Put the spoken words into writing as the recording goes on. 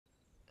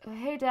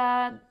Hey,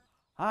 Dad.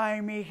 Ay,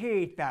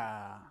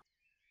 mijita.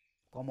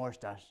 ¿Cómo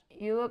estás?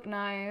 You look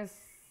nice.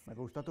 Me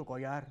gusta tu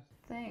collar.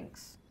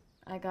 Thanks.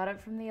 I got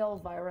it from the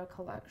Elvira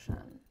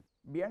collection.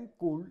 Bien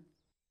cool.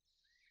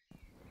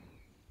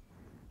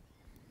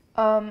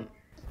 Oh,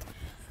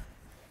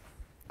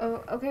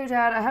 okay,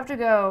 Dad, I have to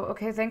go.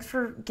 Okay, thanks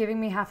for giving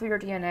me half of your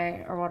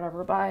DNA or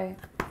whatever. Bye.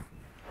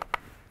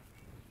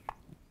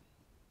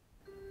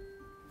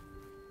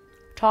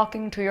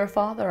 Talking to your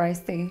father, I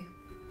see.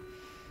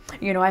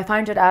 You know, I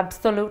find it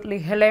absolutely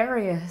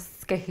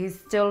hilarious that he's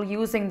still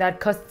using that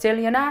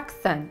Castilian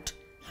accent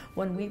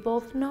when we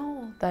both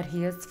know that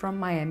he is from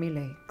Miami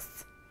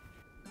Lakes.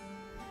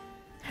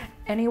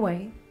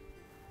 Anyway,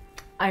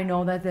 I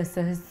know that this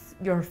is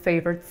your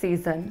favorite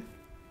season,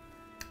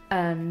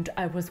 and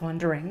I was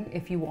wondering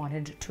if you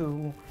wanted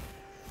to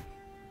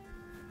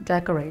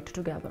decorate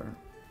together.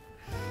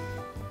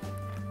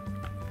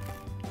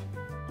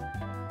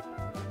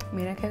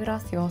 Mira qué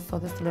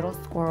gracioso, this little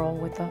squirrel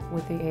with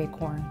the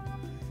acorn.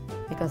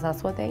 Because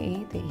that's what they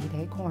eat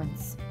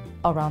acorns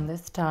around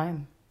this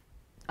time.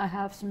 I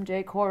have some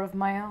decor of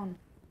my own.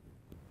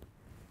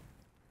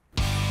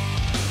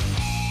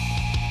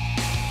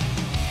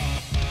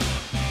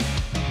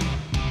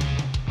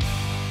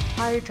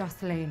 Hi,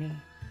 Jasleiney.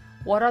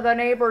 What are the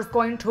neighbors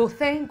going to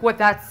think with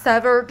that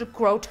severed,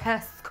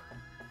 grotesque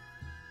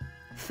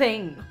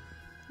thing?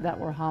 That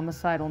we're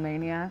homicidal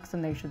maniacs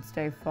and they should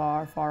stay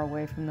far, far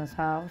away from this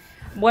house.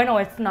 Bueno,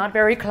 it's not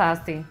very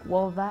classy.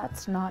 Well,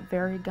 that's not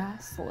very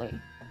ghastly.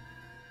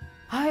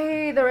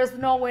 Ay, there is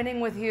no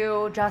winning with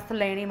you,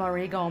 Jasleiney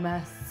Marie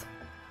Gomez.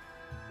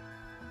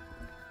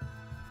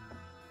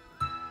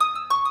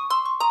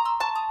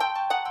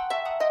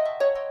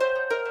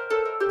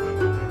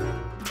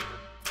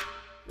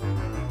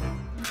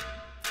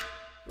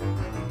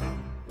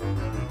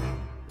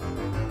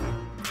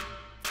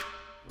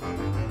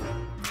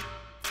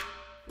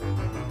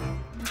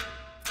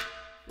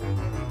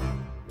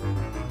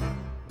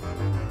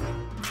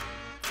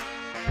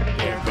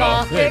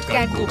 Gothic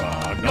and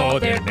cubano,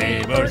 their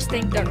neighbors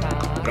think they're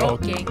raro.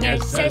 ¿Quién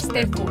es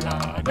este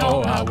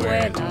fulano?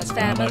 Abuela's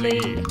family.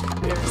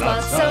 There's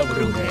lots of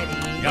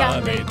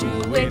brujería, they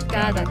do it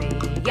cada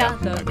día.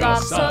 The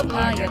gossip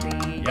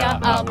mayoría,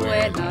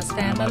 Abuela's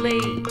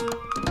family.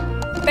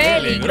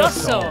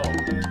 Peligroso,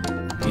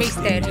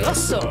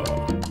 misterioso,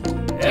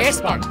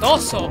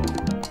 espantoso.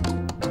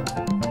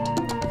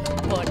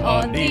 But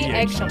on the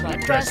eggshell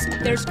dress,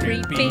 there's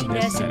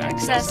creepiness in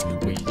excess.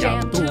 We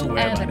jump to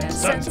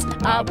evanescence,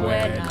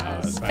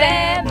 Abuela's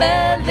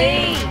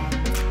family.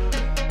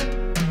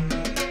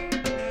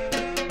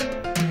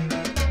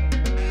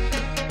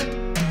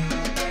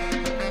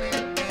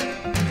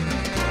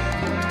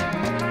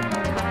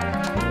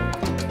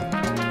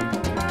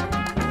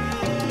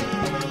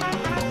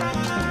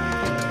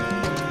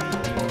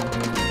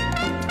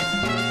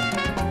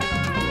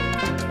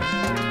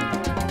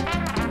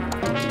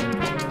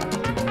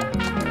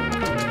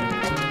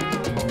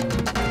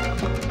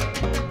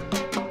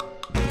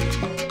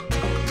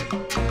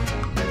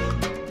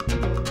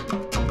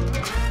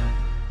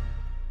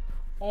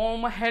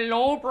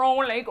 Hello, bro.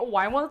 Like,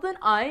 why wasn't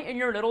I in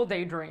your little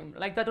daydream?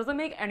 Like, that doesn't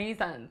make any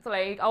sense.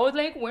 Like, I was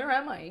like, where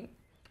am I?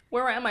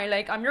 Where am I?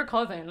 Like, I'm your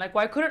cousin. Like,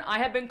 why couldn't I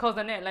have been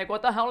cousin in? Like,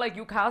 what the hell? Like,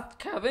 you cast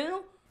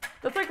Kevin?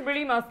 That's like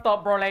really messed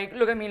up, bro. Like,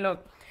 look at me,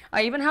 look.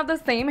 I even have the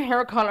same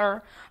hair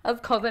color as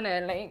cousin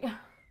in. Like,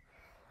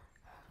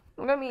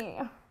 look at me.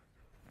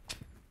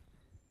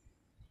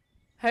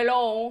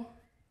 Hello.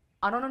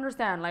 I don't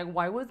understand. Like,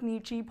 why was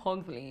Michi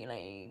Pugsley?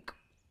 Like,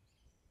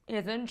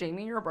 isn't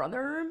Jamie your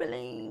brother? But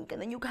like,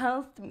 and then you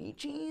cast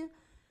Michi.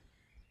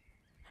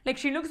 Like,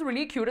 she looks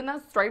really cute in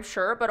that striped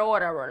shirt, but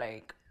whatever,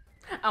 like.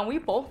 And we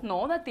both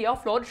know that Tia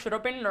Flor should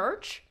have been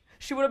Lurch.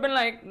 She would have been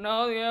like,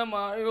 Nadie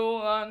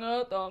Mario.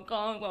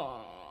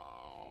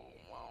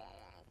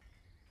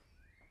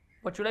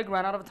 But you like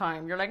ran out of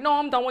time. You're like, no,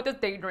 I'm done with this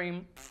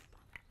daydream.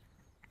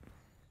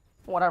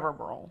 Whatever,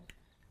 bro.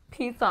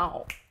 Peace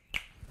out.